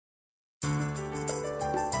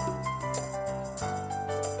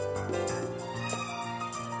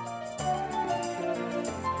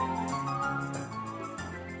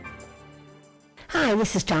Hi,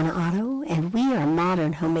 this is Donna Otto, and we are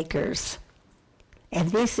Modern Homemakers. And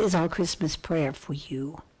this is our Christmas prayer for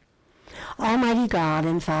you. Almighty God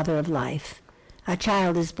and Father of life, a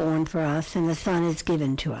child is born for us, and a son is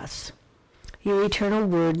given to us. Your eternal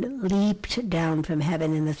word leaped down from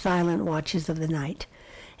heaven in the silent watches of the night,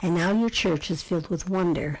 and now your church is filled with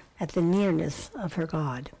wonder at the nearness of her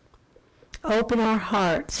God. Open our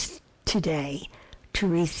hearts today to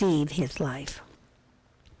receive his life.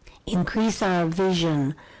 Increase our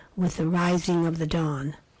vision with the rising of the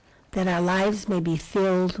dawn, that our lives may be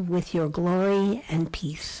filled with your glory and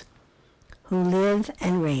peace, who live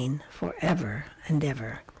and reign forever and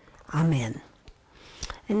ever. Amen.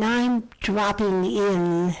 And I'm dropping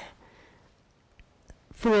in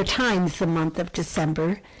 4 times the month of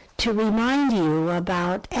December to remind you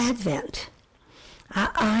about Advent.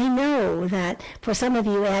 I know that for some of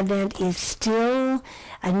you, Advent is still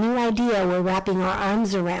a new idea we're wrapping our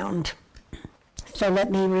arms around. So let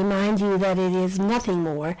me remind you that it is nothing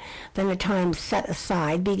more than a time set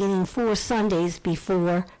aside beginning 4 Sundays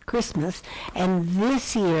before Christmas. And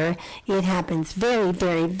this year, it happens very,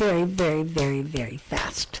 very, very, very, very, very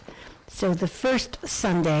fast. So the first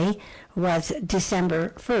Sunday was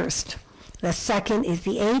December 1st. The second is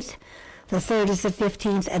the 8th. The third is the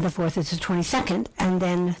 15th, and the fourth is the 22nd, and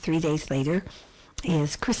then 3 days later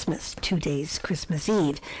is Christmas, 2 days Christmas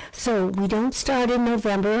Eve. So we don't start in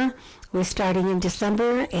November, we're starting in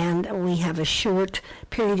December, and we have a short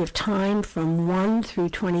period of time from 1 through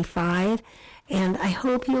 25, and I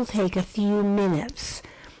hope you'll take a few minutes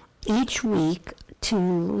each week to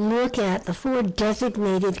look at the 4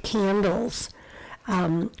 designated candles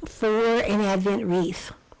for an Advent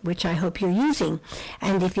wreath, which I hope you're using.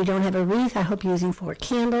 And if you don't have a wreath, I hope you're using 4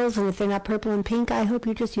 candles. And if they're not purple and pink, I hope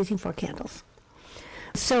you're just using 4 candles.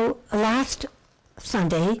 So last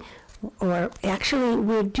Sunday, or actually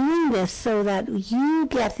we're doing this so that you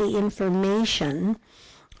get the information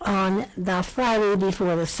on the Friday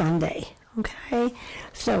before the Sunday. Okay?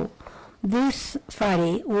 So this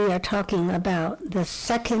Friday, we are talking about the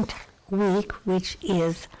second week, which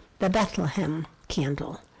is the Bethlehem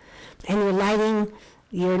candle. And you're lighting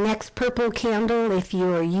your next purple candle if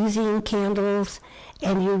you're using candles,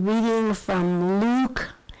 and you're reading from Luke.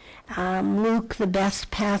 Luke, the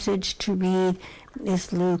best passage to read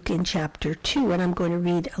is Luke in chapter 2, and I'm going to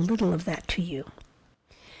read a little of that to you.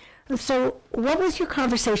 So what was your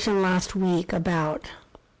conversation last week about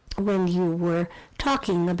when you were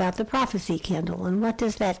talking about the prophecy candle, and what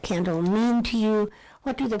does that candle mean to you?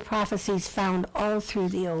 What do the prophecies found all through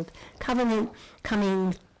the Old Covenant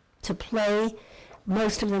coming to play?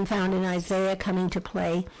 Most of them found in Isaiah coming to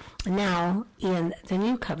play now in the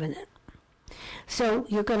New Covenant. So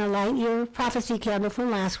you're going to light your prophecy candle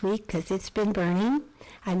from last week because it's been burning,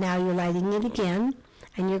 and now you're lighting it again,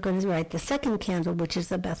 and you're going to light the second candle, which is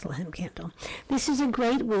the Bethlehem candle. This is a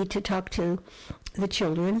great way to talk to the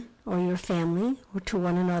children or your family or to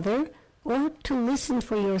one another, or to listen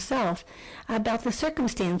for yourself about the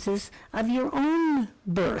circumstances of your own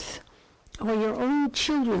birth or your own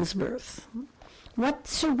children's birth. What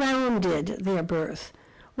surrounded their birth?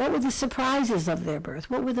 What were the surprises of their birth?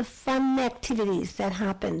 What were the fun activities that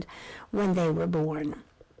happened when they were born?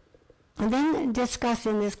 And then discuss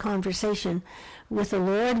in this conversation with the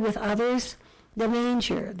Lord, with others, the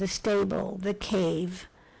manger, the stable, the cave,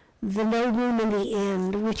 the no room in the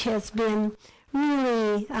inn, which has been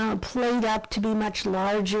really played up to be much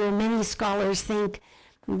larger. Many scholars think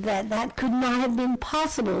that that could not have been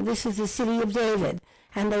possible. This is the city of David,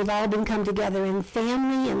 and they've all been come together in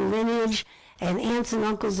family and lineage, and aunts and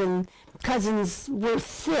uncles and cousins were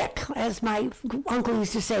thick, as my uncle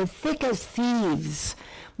used to say, thick as thieves.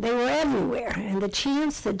 They were everywhere, and the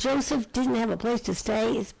chance that Joseph didn't have a place to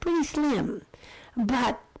stay is pretty slim.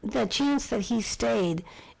 But the chance that he stayed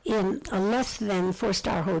in a less than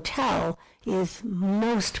 4-star hotel is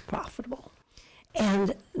most profitable.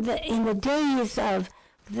 And in the days of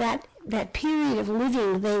that period of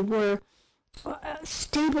living, they were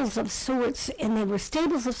stables of sorts, and they were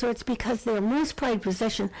stables of sorts because their most prized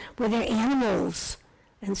possession were their animals.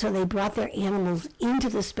 And so they brought their animals into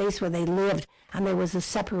the space where they lived, and there was a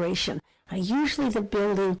separation. Usually the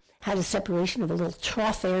building had a separation of a little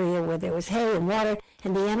trough area where there was hay and water,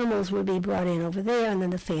 and the animals would be brought in over there, and then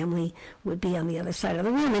the family would be on the other side of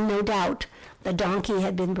the room. And no doubt the donkey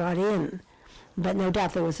had been brought in, but no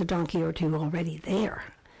doubt there was a donkey or two already there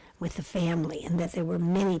with the family, and that there were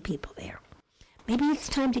many people there. Maybe it's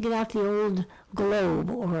time to get out the old globe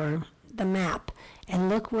or the map and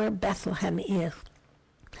look where Bethlehem is.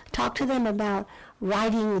 Talk to them about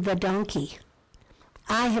riding the donkey.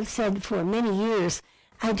 I have said for many years,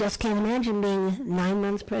 I just can't imagine being 9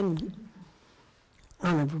 months pregnant.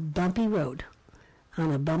 on a bumpy road,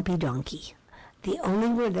 on a bumpy donkey. The only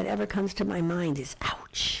word that ever comes to my mind is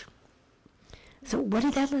ouch. So what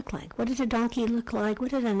did that look like? What did a donkey look like? What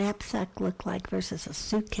did a knapsack look like versus a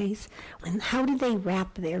suitcase? And how did they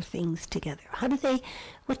wrap their things together?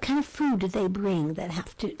 What kind of food did they bring that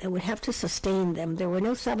would have to sustain them? There were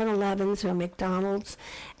no 7-Elevens or McDonald's,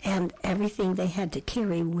 and everything they had to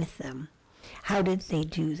carry with them. How did they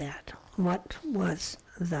do that? What was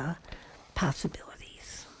the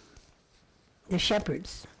possibilities? The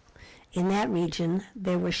shepherds. In that region,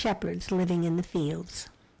 there were shepherds living in the fields,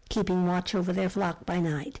 keeping watch over their flock by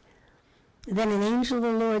night. Then an angel of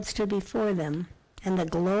the Lord stood before them, and the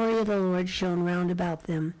glory of the Lord shone round about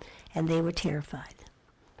them, and they were terrified.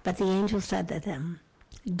 But the angel said to them,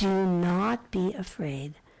 "Do not be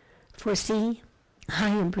afraid, for see, I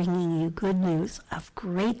am bringing you good news of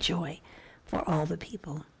great joy for all the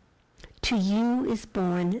people. To you is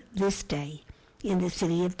born this day in the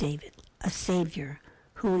city of David a Savior,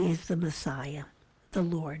 who is the Messiah, the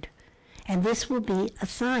Lord. And this will be a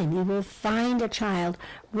sign. You will find a child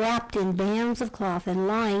wrapped in bands of cloth and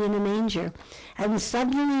lying in a manger." And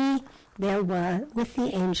suddenly there was with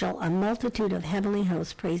the angel a multitude of heavenly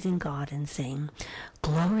hosts praising God and saying,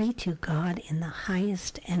 "Glory to God in the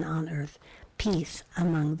highest, and on earth peace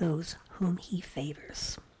among those whom he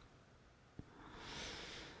favors."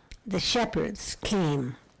 The shepherds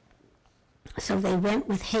came. So they went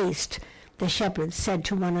with haste. The shepherds said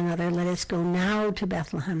to one another, "Let us go now to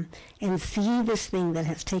Bethlehem and see this thing that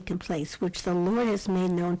has taken place, which the Lord has made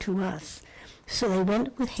known to us." So they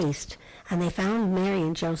went with haste, and they found Mary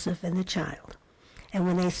and Joseph and the child. And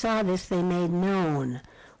when they saw this, they made known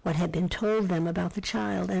what had been told them about the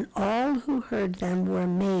child, and all who heard them were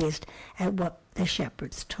amazed at what the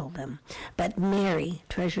shepherds told them. But Mary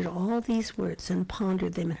treasured all these words and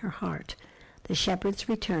pondered them in her heart. The shepherds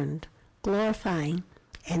returned, glorifying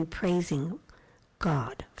and praising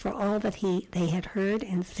God for all that they had heard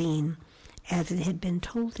and seen as it had been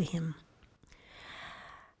told to him.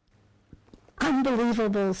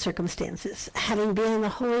 Unbelievable circumstances. Having been in the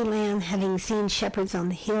Holy Land, having seen shepherds on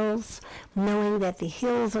the hills, knowing that the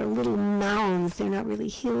hills are little mounds, they're not really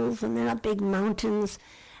hills and they're not big mountains,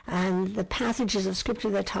 and the passages of Scripture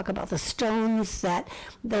that talk about the stones, that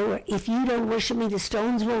they were, if you don't worship me, the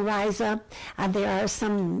stones will rise up. There are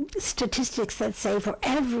some statistics that say for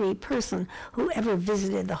every person who ever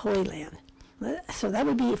visited the Holy Land. So that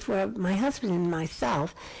would be for my husband and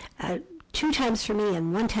myself, 2 times for me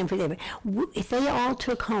and 1 time for David. If they all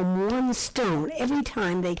took home 1 stone every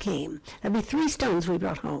time they came, that'd be 3 stones we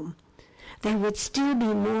brought home. There would still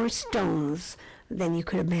be more stones than you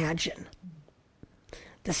could imagine.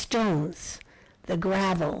 The stones, the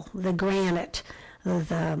gravel, the granite,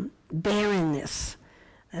 the barrenness,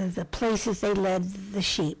 the places they led the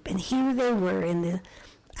sheep. And here they were in the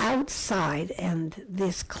outside, and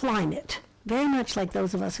this climate, very much like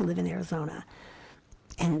those of us who live in Arizona.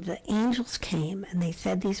 And the angels came, and they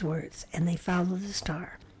said these words, and they followed the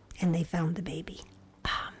star, and they found the baby.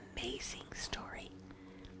 Amazing story.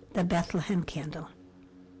 The Bethlehem candle.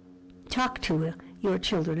 Talk to your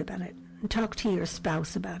children about it. Talk to your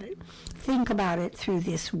spouse about it. Think about it through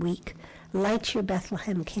this week. Light your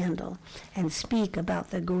Bethlehem candle and speak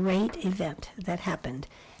about the great event that happened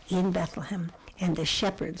in Bethlehem and the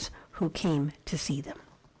shepherds who came to see them.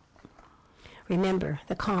 Remember,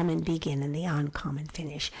 the common begin and the uncommon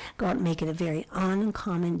finish. Go out and make it a very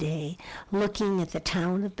uncommon day, looking at the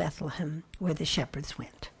town of Bethlehem where the shepherds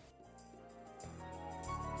went.